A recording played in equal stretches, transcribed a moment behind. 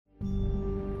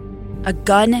a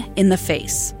gun in the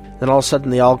face. Then all of a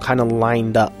sudden, they all kind of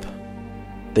lined up.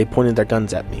 They pointed their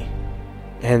guns at me.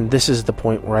 And this is the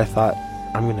point where I thought,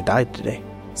 I'm going to die today.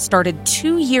 Started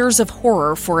 2 years of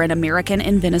horror for an American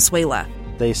in Venezuela.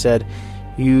 They said,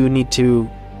 you need to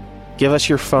give us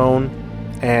your phone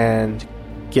and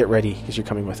get ready because you're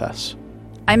coming with us.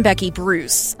 I'm Becky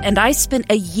Bruce, and I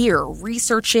spent a year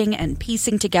researching and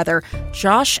piecing together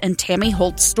Josh and Tammy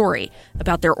Holt's story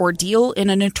about their ordeal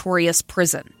in a notorious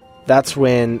prison. That's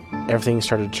when everything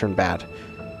started to turn bad.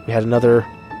 We had another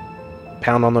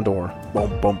pound on the door.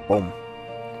 Boom, boom, boom.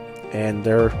 And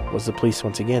there was the police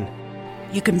once again.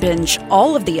 You can binge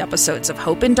all of the episodes of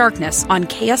Hope in Darkness on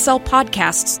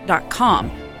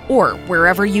KSLpodcasts.com or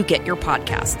wherever you get your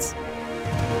podcasts.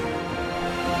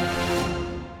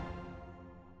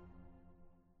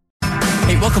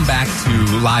 Hey, welcome back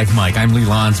to Live Mike. I'm Lee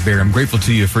Lonsberry. I'm grateful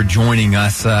to you for joining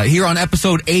us here on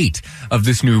episode 8 of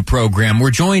this new program.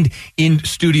 We're joined in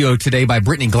studio today by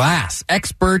Brittany Glass,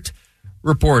 expert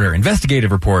reporter,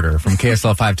 investigative reporter from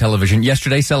KSL 5 Television.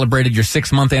 Yesterday celebrated your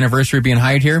 6-month anniversary being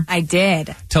hired here. I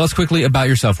did. Tell us quickly about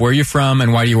yourself. Where are you from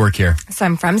and why do you work here? So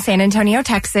I'm from San Antonio,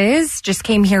 Texas. Just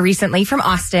came here recently from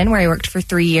Austin, where I worked for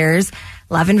 3 years.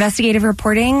 Love investigative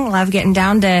reporting. Love getting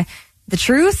down to the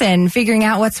truth and figuring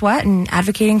out what's what and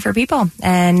advocating for people.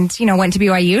 And, went to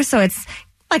BYU, so it's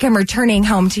like I'm returning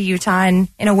home to Utah in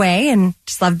a way, and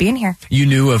just love being here. You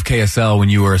knew of KSL when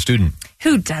you were a student.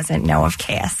 Who doesn't know of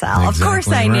KSL? Exactly, of course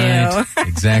I right. knew.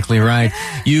 Exactly right.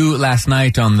 You, last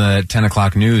night on the 10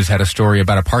 o'clock news, had a story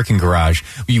about a parking garage.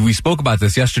 We spoke about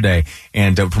this yesterday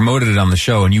and promoted it on the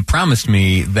show, and you promised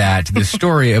me that this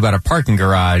story about a parking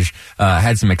garage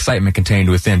had some excitement contained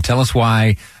within. Tell us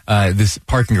why this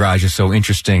parking garage is so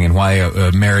interesting and why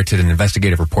merited an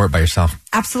investigative report by yourself.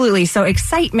 Absolutely. So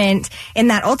excitement in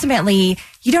that ultimately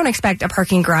you don't expect a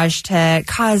parking garage to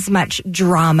cause much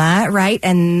drama, right?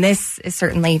 And this is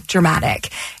certainly dramatic.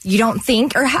 You don't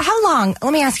think, or how long,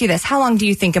 let me ask you this, how long do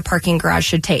you think a parking garage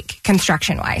should take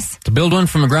construction-wise? To build one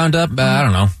from the ground up, I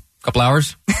don't know, a couple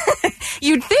hours?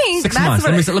 You'd think. 6 months.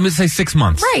 Let me say 6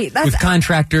 months. Right. With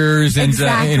contractors and,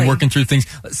 exactly. And working through things.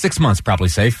 6 months, probably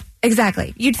safe.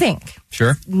 Exactly. You'd think.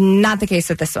 Sure. Not the case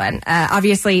with this one.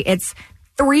 Obviously, it's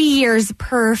 3 years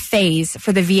per phase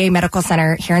for the VA Medical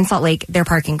Center here in Salt Lake, their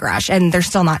parking garage, and they're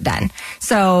still not done.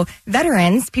 So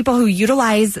veterans, people who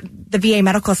utilize the VA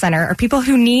Medical Center, are people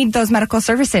who need those medical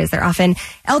services. They're often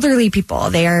elderly people.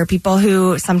 They are people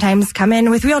who sometimes come in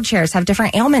with wheelchairs, have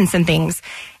different ailments and things.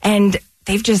 And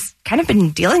they've just kind of been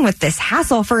dealing with this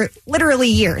hassle for literally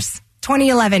years.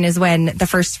 2011 is when the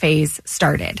first phase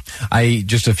started.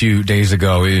 Just a few days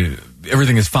ago,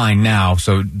 everything is fine now,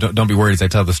 so don't be worried as I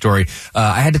tell the story.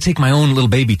 I had to take my own little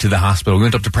baby to the hospital. We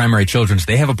went up to Primary Children's.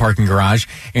 They have a parking garage,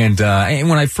 and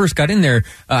when I first got in there,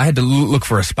 I had to look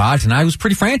for a spot, and I was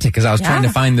pretty frantic because I was trying to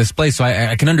find this place. So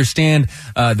I can understand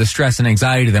the stress and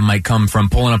anxiety that might come from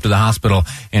pulling up to the hospital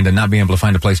and not being able to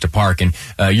find a place to park. And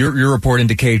your report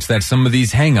indicates that some of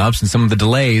these hang-ups and some of the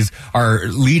delays are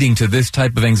leading to this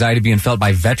type of anxiety being felt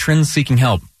by veterans seeking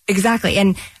help. Exactly,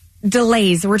 and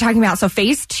delays we're talking about. So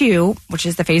phase 2, which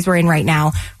is the phase we're in right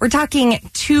now, we're talking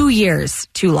 2 years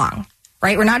too long,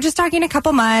 right? We're not just talking a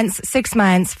couple months, 6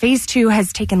 months. Phase 2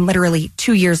 has taken literally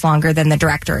 2 years longer than the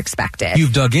director expected.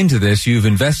 You've dug into this. You've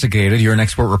investigated. You're an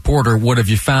expert reporter. What have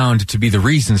you found to be the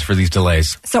reasons for these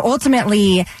delays? So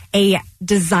ultimately, a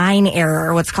design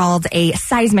error, what's called a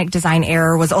seismic design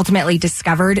error, was ultimately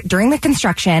discovered during the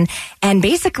construction. And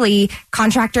basically,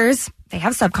 contractors, they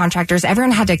have subcontractors,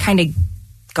 everyone had to kind of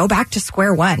go back to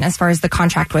square one as far as the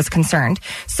contract was concerned.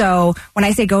 So when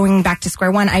I say going back to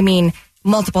square one, I mean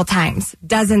multiple times,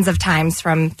 dozens of times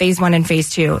from phase 1 and phase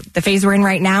 2. The phase we're in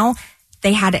right now,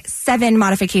 they had 7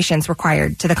 modifications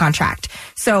required to the contract.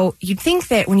 So you'd think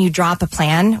that when you draw up a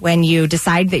plan, when you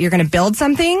decide that you're going to build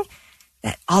something,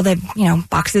 that all the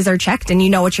boxes are checked and you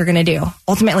know what you're going to do.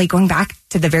 Ultimately, going back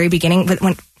to the very beginning,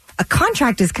 when a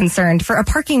contract is concerned for a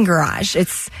parking garage,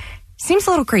 seems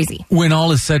a little crazy. When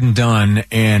all is said and done,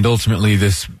 and ultimately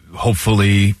this,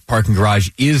 hopefully, parking garage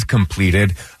is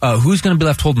completed, who's going to be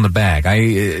left holding the bag?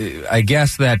 I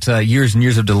guess that years and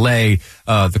years of delay,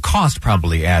 the cost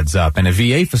probably adds up. And a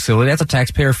VA facility, that's a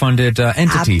taxpayer-funded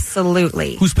entity.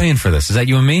 Absolutely. Who's paying for this? Is that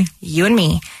you and me? You and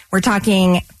me. We're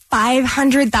talking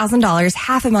 $500,000,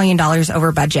 $500,000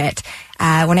 over budget.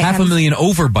 When it $500,000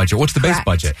 over budget. What's the base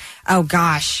budget? Oh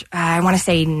gosh, I want to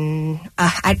say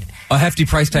a hefty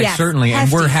price tag, yes, certainly,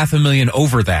 hefty. And we're $500,000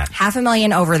 over that.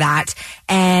 $500,000 over that,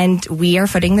 and we are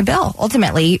footing the bill.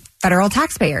 Ultimately, federal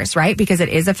taxpayers, right? Because it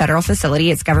is a federal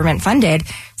facility, it's government funded,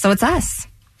 so it's us.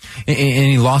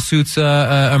 Any lawsuits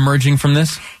emerging from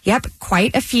this? Yep,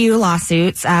 quite a few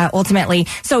lawsuits. Ultimately,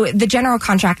 so the general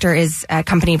contractor is a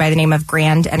company by the name of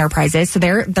Grand Enterprises. So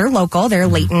they're local, they're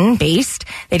Layton based.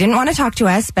 They didn't want to talk to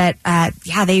us, but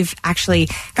they've actually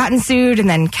gotten sued and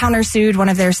then countersued one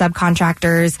of their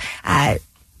subcontractors.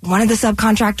 One of the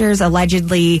subcontractors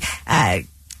allegedly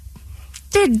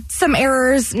did some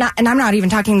errors, and I'm not even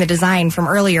talking the design from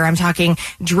earlier. I'm talking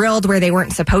drilled where they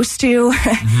weren't supposed to.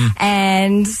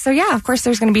 And so, of course,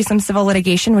 there's going to be some civil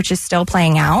litigation, which is still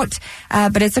playing out.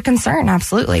 But it's a concern,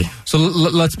 absolutely. So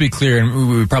let's be clear, and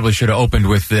we probably should have opened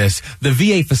with this. The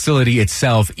VA facility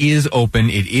itself is open.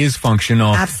 It is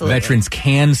functional. Absolutely. Veterans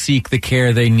can seek the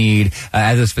care they need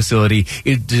at this facility.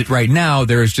 Right now,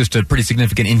 there is just a pretty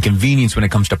significant inconvenience when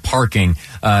it comes to parking.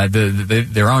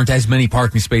 There aren't as many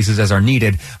parking spaces as are needed.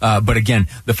 But again,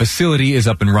 the facility is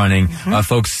up and running.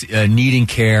 Folks needing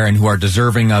care and who are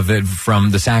deserving of it from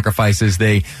the sacrifices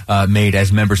they made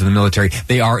as members of the military,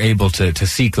 they are able to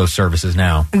seek those services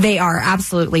now. They are,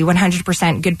 absolutely,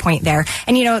 100%. Good point there.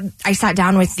 And, I sat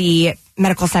down with the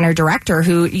medical center director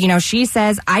who, she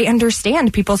says, I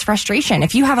understand people's frustration.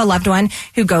 If you have a loved one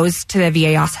who goes to the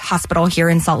VA hospital here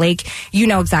in Salt Lake, you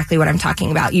know exactly what I'm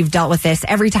talking about. You've dealt with this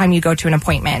every time you go to an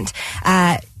appointment.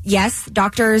 Yes,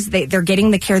 doctors, they're getting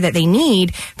the care that they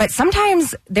need, but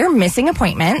sometimes they're missing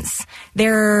appointments.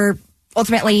 They're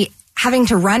ultimately having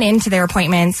to run into their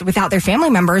appointments without their family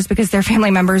members because their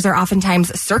family members are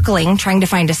oftentimes circling, trying to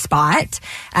find a spot.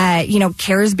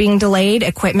 Care is being delayed.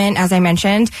 Equipment, as I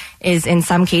mentioned, is in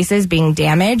some cases being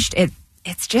damaged.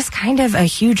 It's just kind of a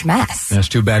huge mess. That's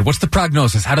too bad. What's the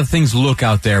prognosis? How do things look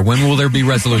out there? When will there be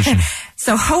resolution?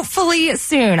 So hopefully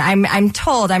soon. I'm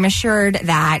assured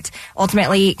that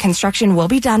ultimately construction will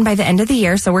be done by the end of the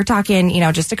year. So we're talking,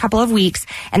 just a couple of weeks,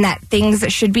 and that things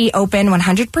should be open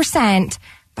 100%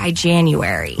 by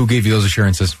January. Who gave you those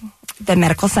assurances? The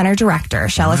medical center director,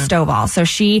 Shella Stovall. So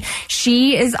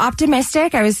she is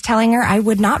optimistic. I was telling her I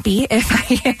would not be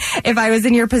if I was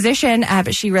in your position,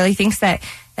 but she really thinks that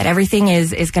everything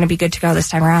is going to be good to go this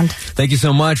time around. Thank you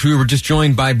so much. We were just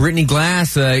joined by Brittany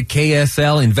Glass,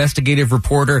 KSL investigative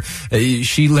reporter.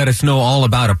 She let us know all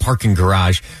about a parking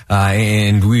garage,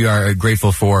 and we are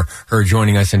grateful for her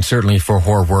joining us and certainly for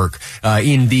her work.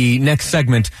 In the next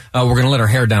segment, we're going to let our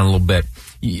hair down a little bit.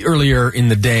 Earlier in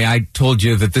the day, I told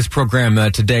you that this program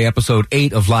today, episode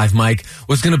 8 of Live Mike,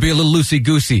 was going to be a little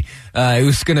loosey-goosey. It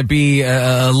was going to be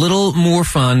a little more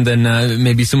fun than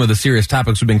maybe some of the serious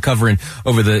topics we've been covering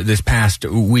over this past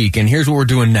week. And here's what we're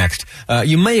doing next.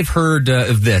 You may have heard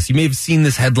of this. You may have seen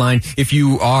this headline if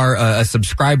you are a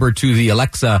subscriber to the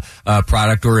Alexa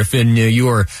product, or if in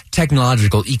your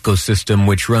technological ecosystem,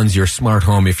 which runs your smart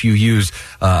home, if you use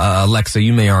Alexa,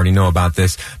 you may already know about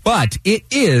this. But it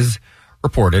is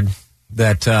reported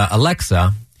that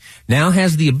Alexa now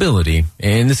has the ability,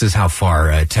 and this is how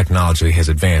far technology has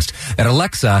advanced, that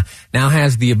Alexa now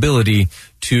has the ability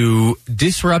to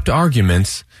disrupt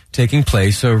arguments taking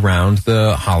place around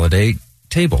the holiday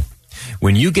table.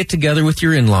 When you get together with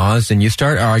your in-laws and you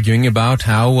start arguing about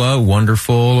how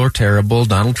wonderful or terrible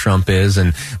Donald Trump is,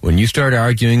 and when you start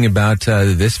arguing about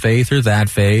this faith or that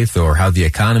faith, or how the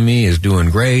economy is doing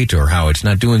great or how it's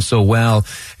not doing so well,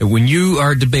 when you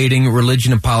are debating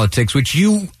religion and politics, which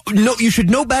you should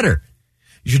know better.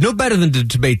 You should know better than to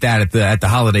debate that at the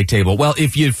holiday table. Well,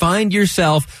 if you find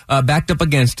yourself backed up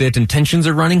against it and tensions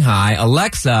are running high,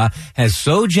 Alexa has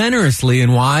so generously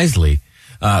and wisely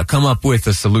come up with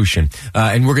a solution.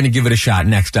 And we're going to give it a shot.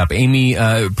 Next up,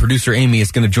 producer Amy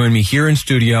is going to join me here in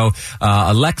studio.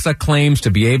 Alexa claims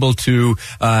to be able to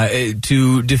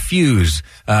diffuse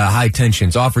high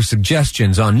tensions, offer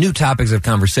suggestions on new topics of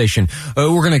conversation. We're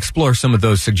going to explore some of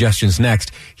those suggestions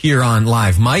next here on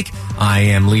Live Mike. I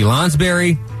am Lee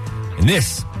Lonsberry, and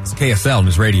this is KSL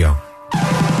News Radio.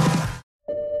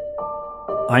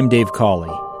 I'm Dave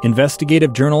Cawley,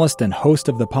 investigative journalist and host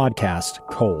of the podcast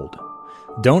Cold.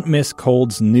 Don't miss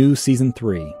Cold's new Season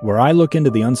 3, where I look into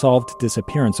the unsolved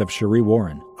disappearance of Cherie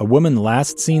Warren, a woman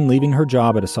last seen leaving her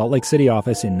job at a Salt Lake City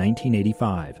office in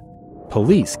 1985.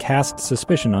 Police cast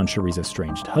suspicion on Cherie's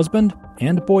estranged husband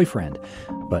and boyfriend,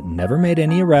 but never made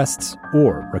any arrests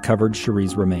or recovered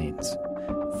Cherie's remains.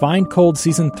 Find Cold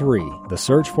Season 3, The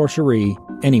Search for Cherie,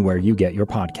 anywhere you get your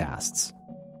podcasts.